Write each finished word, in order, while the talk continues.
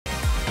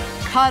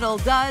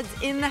Cuddl Duds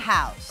in the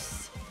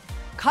house.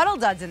 Cuddl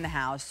Duds in the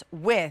house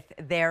with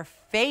their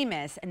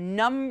famous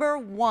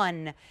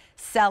 #1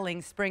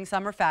 selling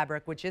spring-summer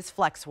fabric, which is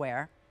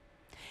Flexwear.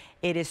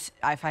 It is,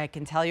 if I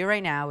can tell you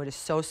right now, it is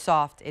so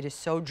soft, it is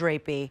so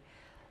drapey,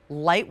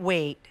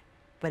 lightweight,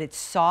 but it's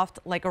soft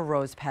like a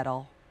rose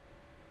petal.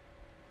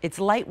 It's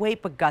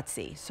lightweight but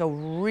gutsy, so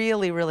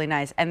really, really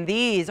nice. And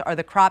these are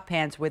the crop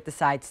pants with the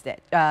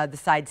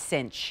side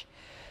cinch,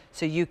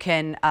 so you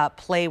can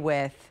play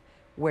with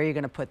where you're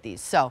going to put these.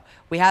 So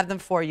we have them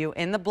for you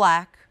in the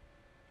black.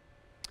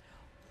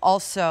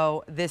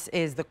 Also, this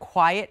is the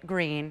quiet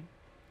green.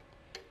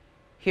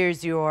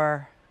 Here's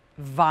your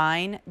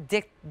vine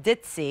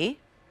ditzy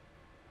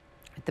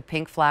with the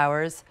pink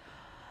flowers.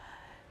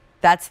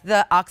 That's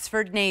the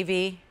Oxford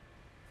navy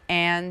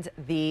and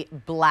the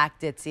black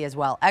ditzy as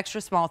well. Extra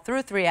small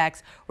through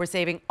 3X. We're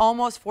saving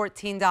almost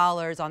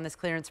 $14 on this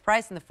clearance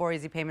price, and the 4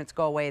 easy payments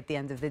go away at the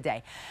end of the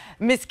day.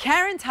 Miss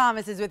Karen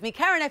Thomas is with me.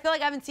 Karen, I feel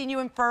like I haven't seen you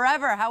in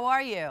forever. How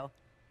are you?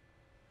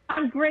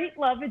 I'm great,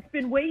 love. It's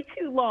been way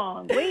too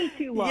long. Way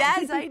too long.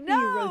 Yes, I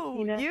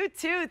know. You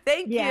too.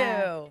 Thank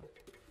you.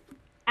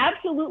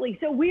 Absolutely.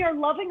 So we are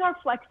loving our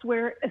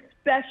Flexwear,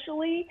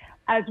 especially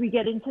as we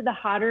get into the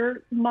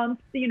hotter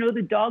months, you know,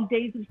 the dog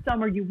days of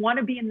summer. You want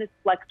to be in this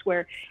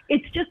Flexwear.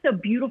 It's just a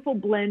beautiful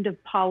blend of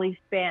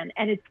polyspan,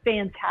 and it's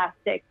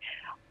fantastic.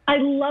 I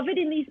love it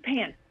in these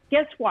pants.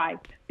 Guess why?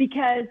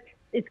 Because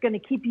it's going to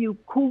keep you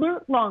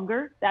cooler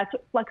longer. That's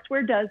what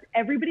Flexwear does.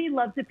 Everybody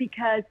loves it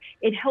because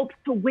it helps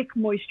to wick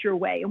moisture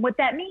away. And what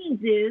that means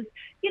is,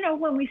 you know,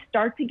 when we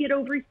start to get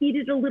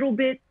overheated a little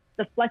bit,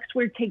 the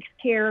Flexwear takes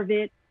care of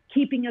it,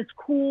 keeping us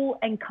cool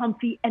and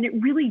comfy, and it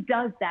really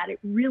does that. It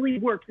really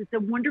works. It's a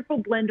wonderful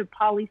blend of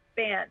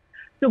polyspan.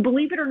 So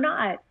believe it or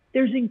not,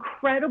 there's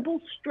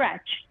incredible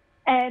stretch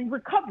and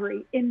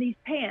recovery in these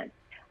pants.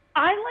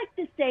 I like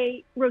to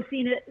say,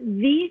 Rosina,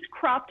 these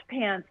cropped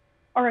pants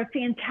are a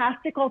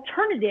fantastic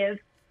alternative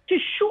to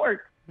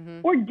shorts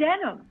or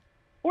denim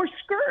or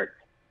skirts.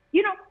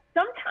 You know,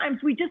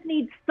 sometimes we just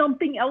need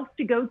something else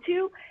to go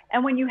to,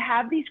 and when you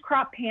have these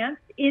crop pants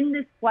in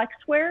this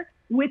Flexwear,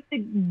 with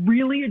the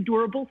really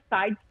adorable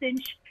side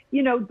cinch,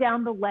 you know,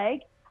 down the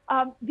leg.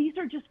 These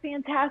are just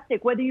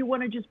fantastic. Whether you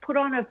want to just put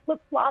on a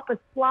flip-flop, a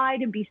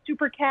slide, and be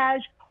super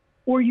cash,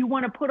 or you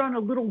want to put on a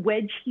little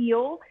wedge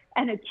heel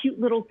and a cute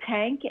little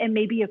tank and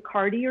maybe a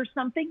cardi or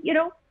something, you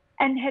know,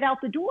 and head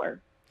out the door.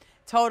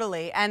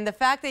 Totally. And the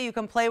fact that you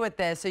can play with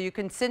this, so you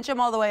can cinch them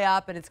all the way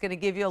up, and it's going to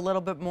give you a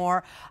little bit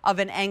more of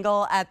an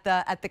angle at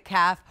the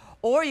calf,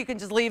 or you can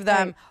just leave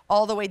them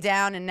all the way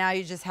down, and now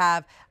you just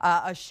have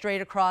a straight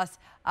across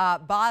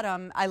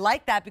bottom. I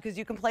like that because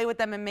you can play with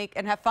them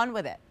and have fun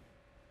with it.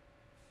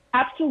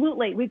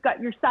 Absolutely. We've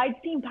got your side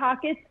seam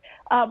pockets,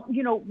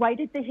 you know, right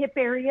at the hip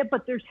area,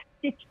 but they're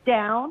stitched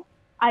down.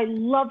 I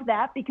love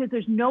that because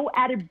there's no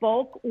added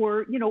bulk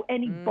or, you know,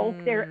 any bulk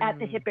there at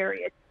the hip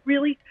area. It's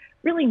really,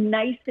 really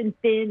nice and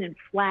thin and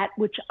flat,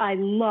 which I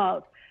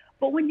love.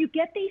 But when you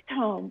get these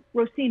home,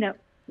 Rosina,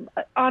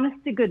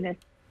 honest to goodness,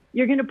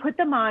 you're going to put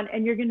them on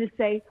and you're going to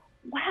say,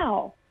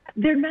 wow,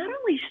 they're not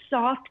only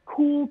soft,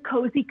 cool,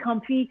 cozy,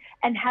 comfy,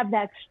 and have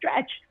that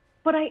stretch,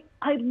 but I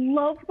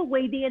love the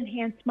way they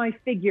enhance my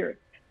figure.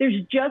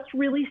 There's just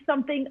really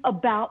something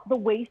about the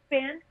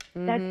waistband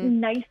that's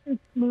nice and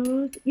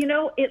smooth. You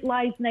know, it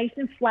lies nice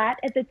and flat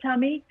at the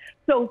tummy.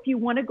 So if you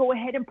want to go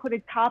ahead and put a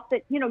top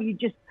that, you know,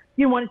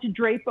 you want it to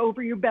drape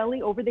over your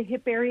belly, over the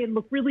hip area and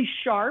look really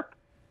sharp,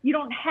 you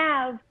don't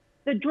have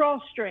the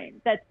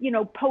drawstring that's, you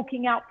know,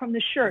 poking out from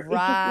the shirt. It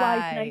just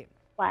lies nice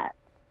and flat.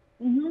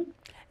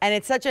 And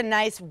it's such a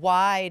nice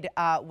wide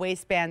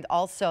waistband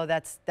also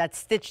that's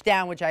stitched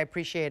down, which I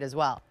appreciate as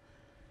well.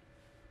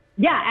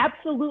 Yeah,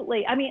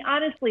 absolutely. I mean,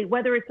 honestly,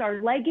 whether it's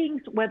our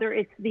leggings, whether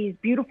it's these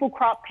beautiful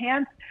crop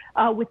pants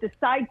with the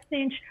side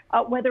cinch,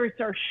 whether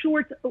it's our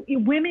shorts,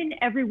 women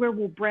everywhere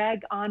will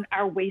brag on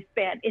our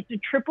waistband. It's a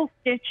triple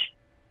stitch,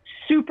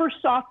 super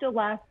soft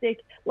elastic.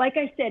 Like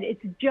I said,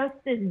 it's just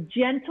this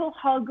gentle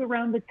hug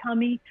around the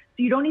tummy,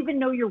 so you don't even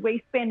know your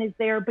waistband is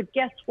there. But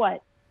guess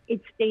what?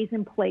 It stays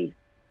in place.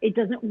 It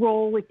doesn't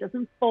roll, it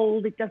doesn't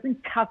fold, it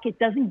doesn't tuck, it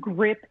doesn't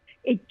grip.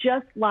 It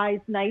just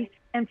lies nice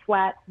and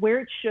flat where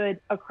it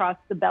should across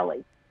the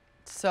belly.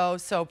 So,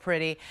 so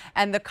pretty.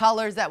 And the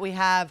colors that we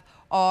have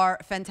are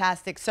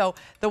fantastic. So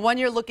the one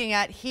you're looking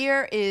at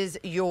here is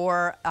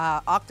your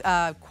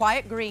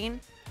quiet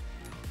green.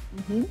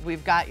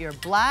 We've got your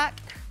black.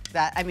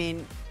 That, I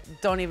mean,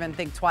 don't even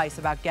think twice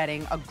about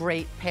getting a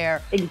great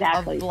pair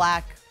of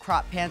black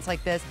crop pants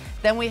like this.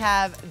 Then we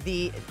have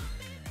the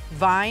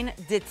vine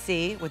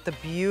ditzy with the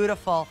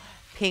beautiful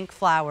pink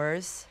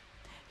flowers.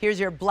 Here's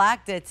your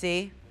black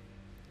ditzy.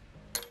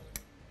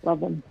 Love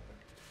them.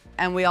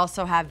 And we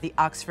also have the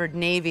Oxford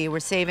navy. We're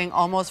saving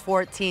almost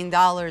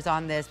 $14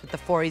 on this, but the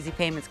 4 easy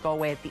payments go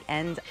away at the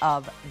end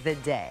of the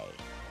day.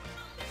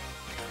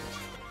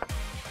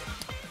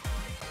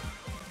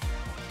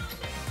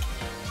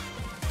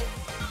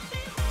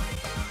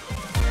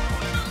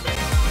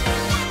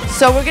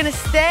 So we're going to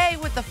stay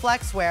with the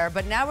Flexwear,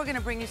 but now we're going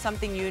to bring you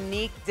something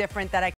unique, different that I